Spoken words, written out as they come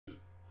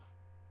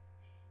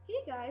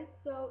guys,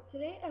 so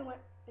today I went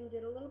and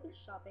did a little bit of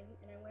shopping,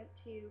 and I went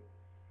to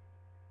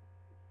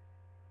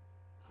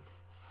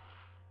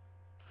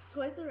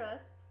Toys R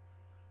Us,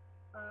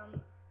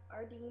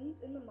 Ardene's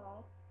in the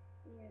mall,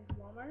 and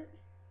Walmart,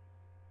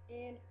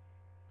 and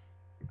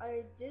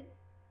I did,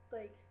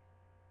 like,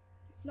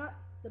 it's not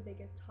the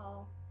biggest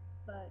haul,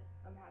 but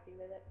I'm happy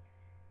with it,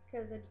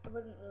 because it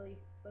wasn't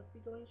really supposed to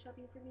be going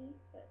shopping for me,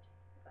 but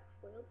I got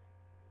spoiled.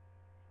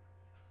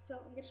 So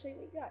I'm going to show you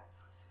what we got.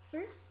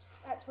 First,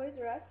 at Toys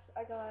R Us,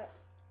 I got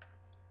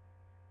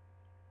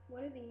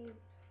one of these.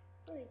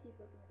 Sorry, I keep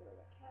looking at it.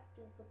 That cat's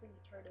doing something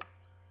retarded.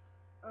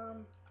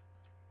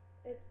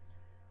 It's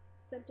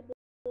scented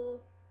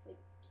like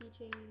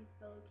keychain,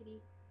 Hello Kitty,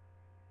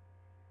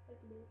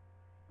 scented,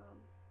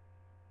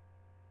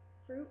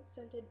 fruit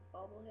scented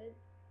bobblehead.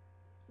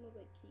 Smells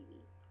like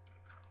kiwi.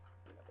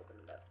 I'm gonna open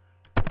it up.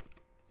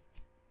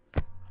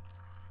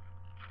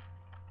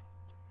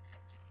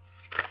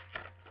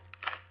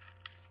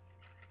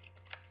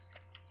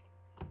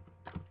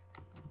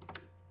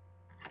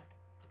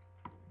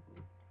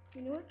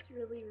 You know what's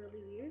really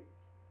weird?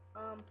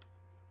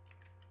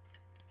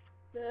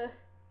 The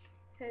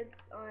head's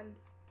on,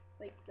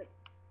 like, the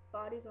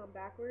body's on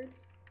backwards,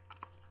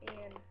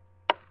 and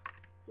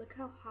look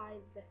how high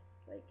the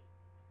head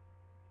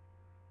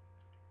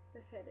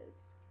is.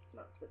 It's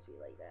not supposed to be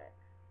like that.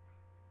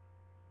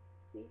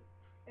 See?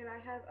 And I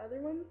have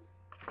other ones.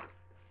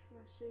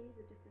 I'll show you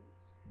the difference.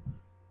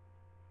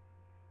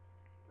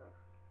 Ugh.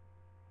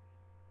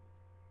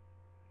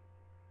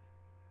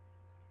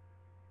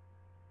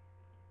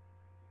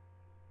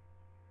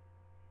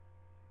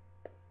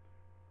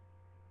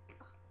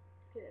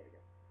 Okay, there we go.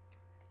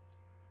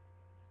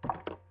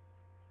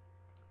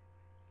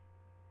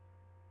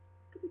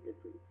 Look at the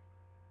difference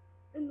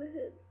in the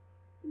head.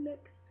 The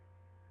neck's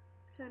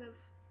kind of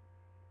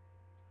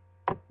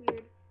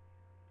weird.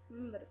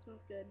 But it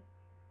smells good.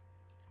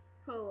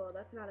 Oh well,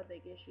 that's not a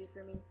big issue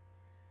for me.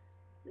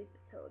 At least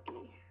it's Hello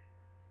Kitty.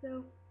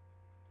 So,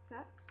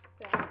 that's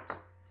that.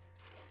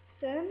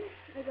 Then,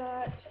 I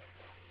got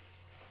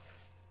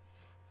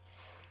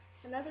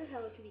another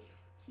Hello Kitty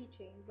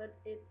keychain, but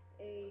it's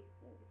a,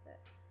 what is that?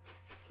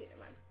 Okay,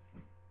 never mind.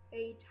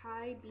 A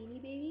Thai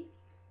Beanie Baby,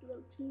 a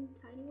little teeny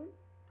tiny one,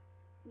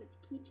 and it's a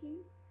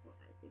keychain. Well,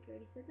 I think I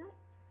already said that.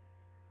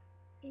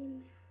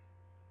 And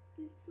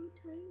it's so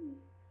tiny,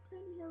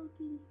 tiny Hello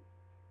Kitty.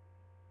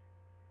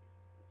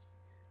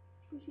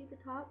 Squishy at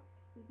the top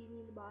and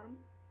beanie at the bottom,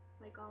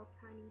 like all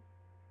tiny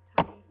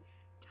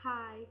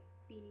Thai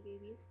Beanie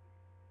Babies.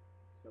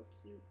 So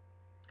cute.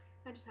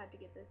 I just had to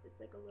get this. It's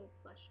like a little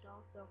plush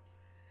doll, so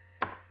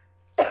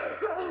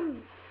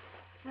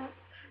that's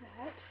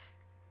that.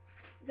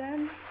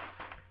 Then,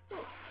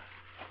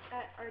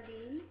 at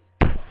Ardene's,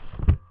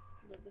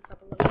 move this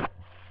up a little bit.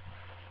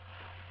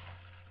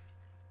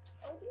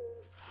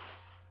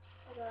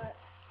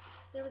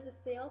 There was a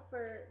sale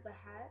for the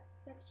hat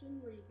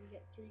section where you can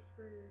get 3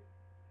 for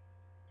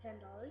 $10.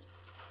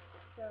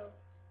 So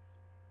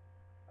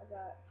I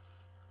got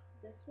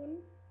this one.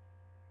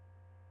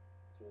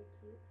 It's really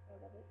cute. I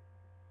love it.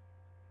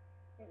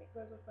 And it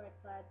goes with my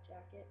plaid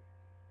jacket.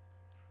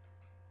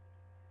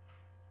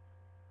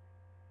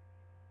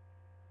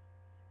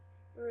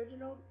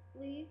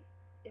 Originally,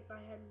 if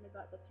I hadn't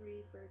got the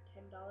 3 for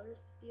 $10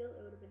 deal,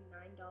 it would have been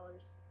 $9.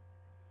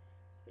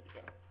 Pretty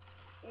good.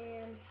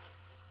 And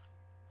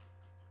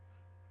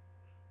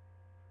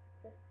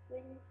this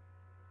thing,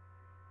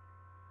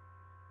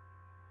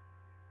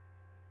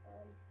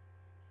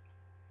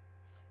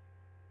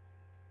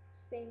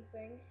 same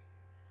thing,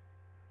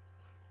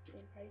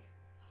 same price.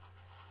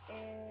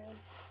 And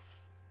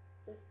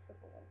this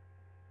purple one.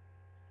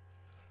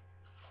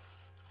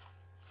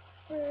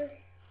 For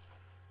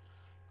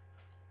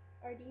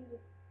Ardene's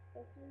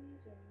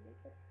accessories and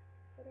makeup,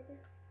 whatever,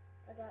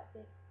 I got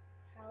this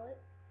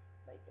palette,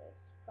 like this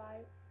 5.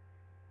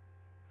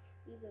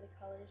 These are the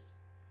colors.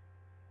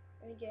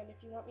 And again,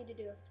 if you want me to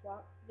do a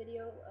swap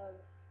video of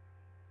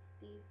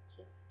these,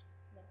 just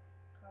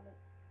comment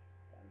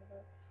down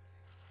below.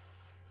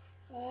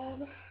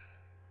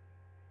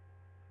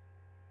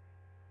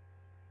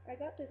 I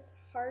got this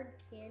hard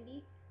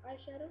candy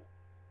eyeshadow.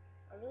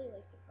 I really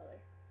like the color.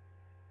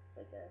 It's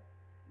like a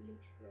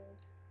neutral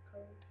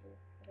color or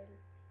whatever.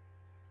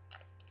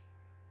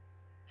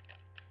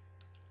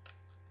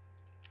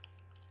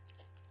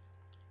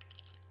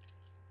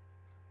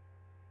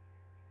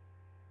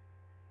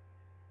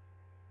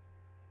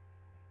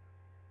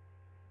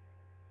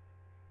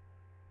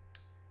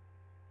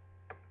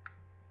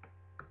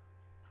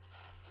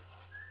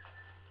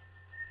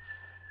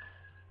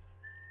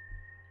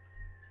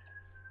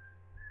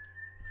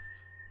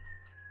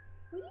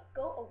 Will you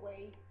go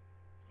away?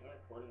 You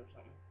recording or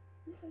something?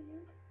 Yes, I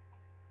am.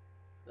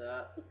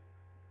 That.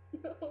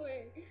 No way.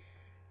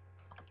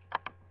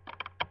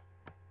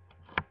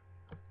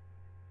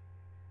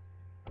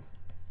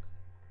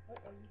 What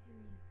are you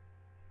doing?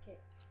 Okay.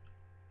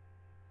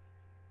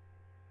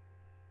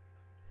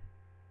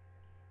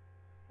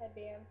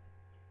 Headband.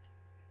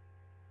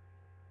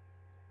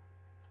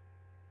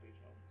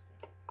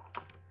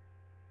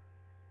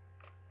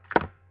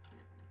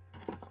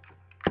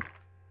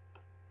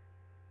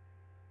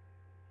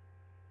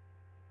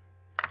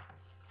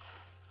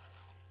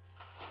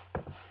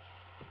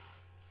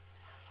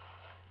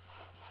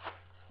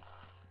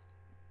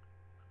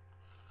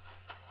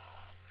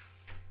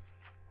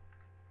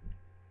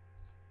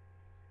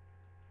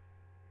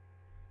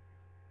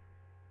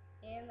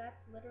 and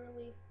that's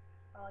literally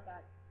all I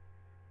got.